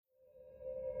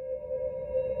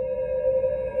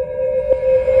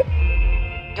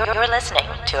You're listening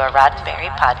to a Roddenberry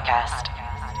podcast.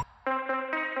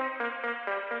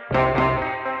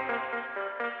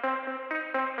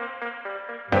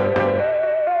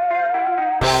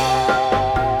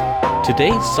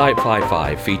 Today's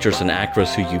SciFi5 features an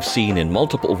actress who you've seen in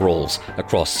multiple roles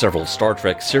across several Star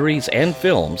Trek series and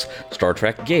films, Star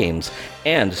Trek games,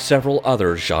 and several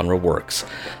other genre works.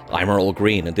 I'm Earl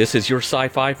Green, and this is your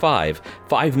Sci-Fi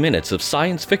 5 minutes of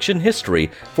science fiction history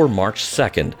for March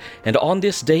 2nd. And on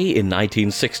this day in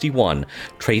 1961,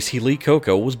 Tracee Lee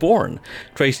Cocco was born.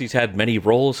 Tracee's had many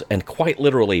roles and quite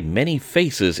literally many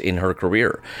faces in her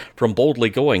career. From boldly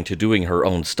going to doing her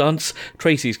own stunts,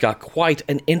 Tracee's got quite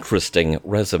an interesting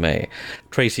resume.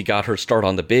 Tracee got her start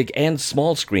on the big and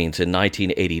small screens in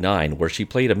 1989, where she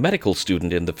played a medical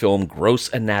student in the film Gross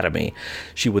Anatomy.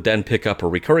 She would then pick up a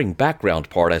recurring background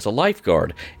part as a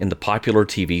lifeguard in the popular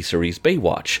TV series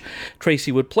Baywatch.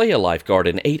 Tracee would play a lifeguard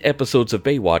in 8 episodes of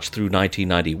Baywatch through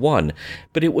 1991,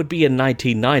 but it would be in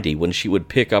 1990 when she would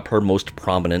pick up her most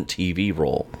prominent TV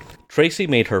role. Tracee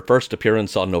made her first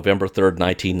appearance on November 3rd,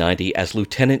 1990 as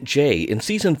Lieutenant J in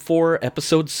Season 4,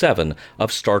 Episode 7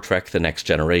 of Star Trek The Next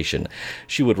Generation.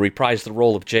 She would reprise the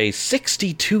role of J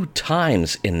 62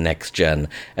 times in Next Gen,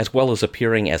 as well as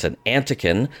appearing as an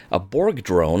Antikin, a Borg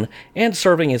drone, and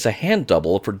serving as a hand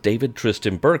double for David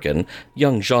Tristan Birkin,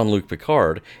 young Jean-Luc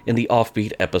Picard, in the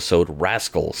offbeat episode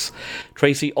Rascals.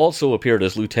 Tracee also appeared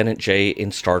as Lieutenant J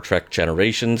in Star Trek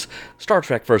Generations, Star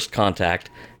Trek First Contact,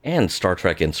 and Star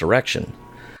Trek Insurrection.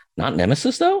 Not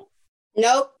Nemesis, though?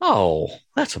 Nope. Oh,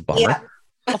 that's a bummer. Yeah.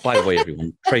 Oh, by the way,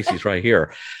 everyone, Tracee's right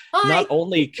here. Hi. Not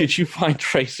only could you find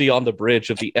Tracee on the bridge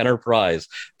of the Enterprise,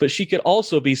 but she could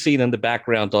also be seen in the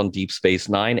background on Deep Space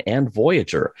Nine and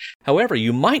Voyager. However,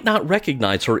 you might not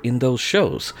recognize her in those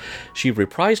shows. She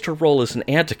reprised her role as an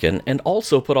Antikin and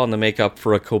also put on the makeup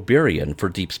for a Koberian for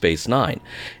Deep Space Nine.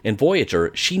 In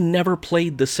Voyager, she never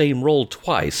played the same role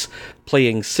twice,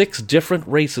 playing 6 different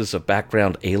races of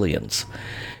background aliens.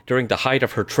 During the height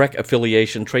of her Trek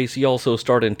affiliation, Tracee also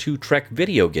starred in 2 Trek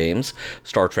video games,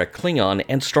 Star Trek Klingon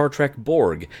and Star Trek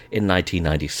Borg, in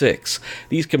 1996.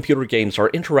 These computer games are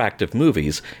interactive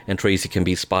movies, and Tracee can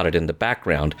be spotted in the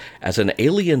background as an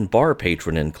alien bar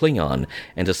patron in Klingon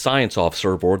and a science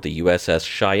officer aboard the USS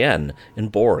Cheyenne in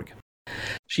Borg.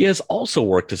 She has also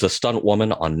worked as a stunt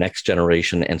woman on Next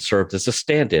Generation and served as a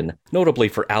stand-in, notably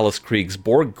for Alice Krieg's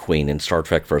Borg Queen in Star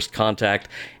Trek First Contact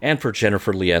and for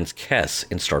Jennifer Lien's Kess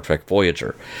in Star Trek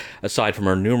Voyager. Aside from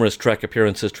her numerous Trek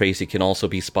appearances, Tracee can also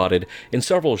be spotted in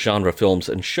several genre films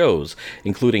and shows,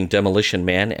 including Demolition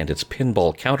Man and its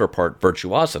pinball counterpart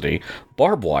Virtuosity,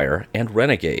 Barbed Wire, and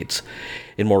Renegades.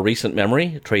 In more recent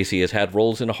memory, Tracee has had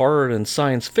roles in horror and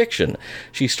science fiction.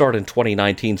 She starred in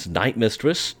 2019's Night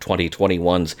Mistress,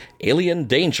 2021's Alien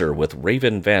Danger with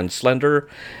Raven Van Slender,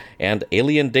 and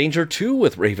Alien Danger 2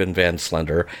 with Raven Van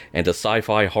Slender, and a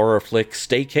sci-fi horror flick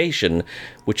Staycation,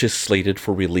 which is slated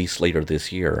for release later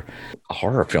this year. A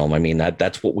horror film, I mean,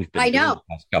 that's what we've been doing the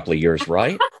past couple of years,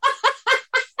 right?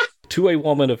 To a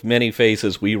woman of many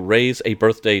faces, we raise a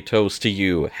birthday toast to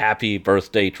you. Happy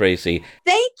birthday, Tracee.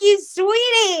 Thank you,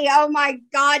 sweetie. Oh my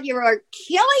God, you are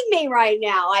killing me right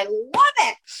now. I love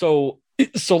it. So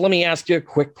let me ask you a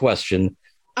quick question.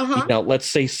 Now, let's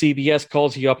say CBS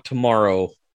calls you up tomorrow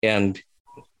and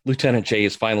Lieutenant J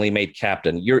is finally made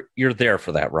captain. You're there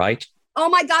for that, right? Oh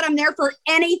my God, I'm there for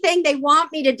anything they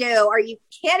want me to do. Are you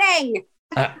kidding?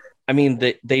 I mean,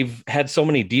 they've had so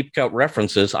many deep cut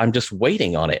references. I'm just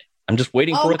waiting on it. I'm just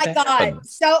waiting for it to happen.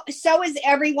 So is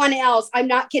everyone else. I'm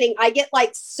not kidding. I get like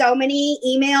so many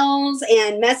emails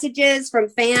and messages from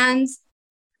fans.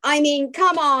 I mean,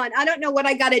 come on. I don't know what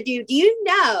I got to do. Do you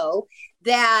know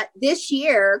that this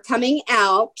year coming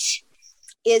out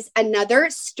is another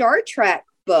Star Trek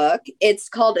book? It's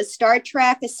called A Star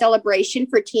Trek, A Celebration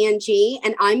for TNG,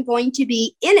 and I'm going to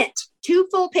be in it. 2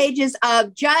 full pages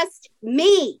of just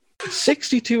me.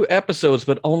 62 episodes,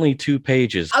 but only 2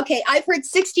 pages. Okay, I've heard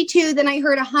 62, then I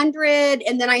heard 100,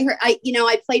 and then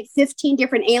I played 15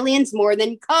 different aliens, more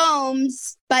than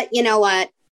Combs. But you know what?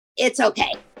 It's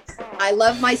okay. I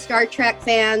love my Star Trek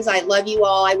fans. I love you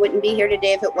all. I wouldn't be here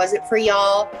today if it wasn't for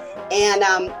y'all. And,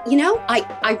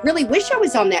 I really wish I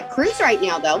was on that cruise right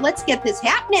now, though. Let's get this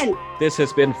happening. This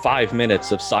has been 5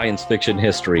 minutes of science fiction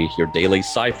history, your daily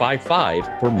Sci-Fi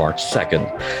 5 for March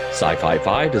 2nd. Sci-Fi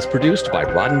 5 is produced by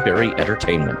Roddenberry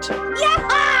Entertainment.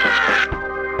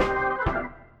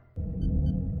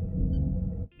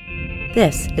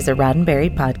 This is a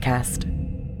Roddenberry podcast.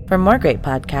 For more great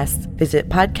podcasts, visit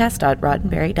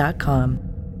podcast.roddenberry.com.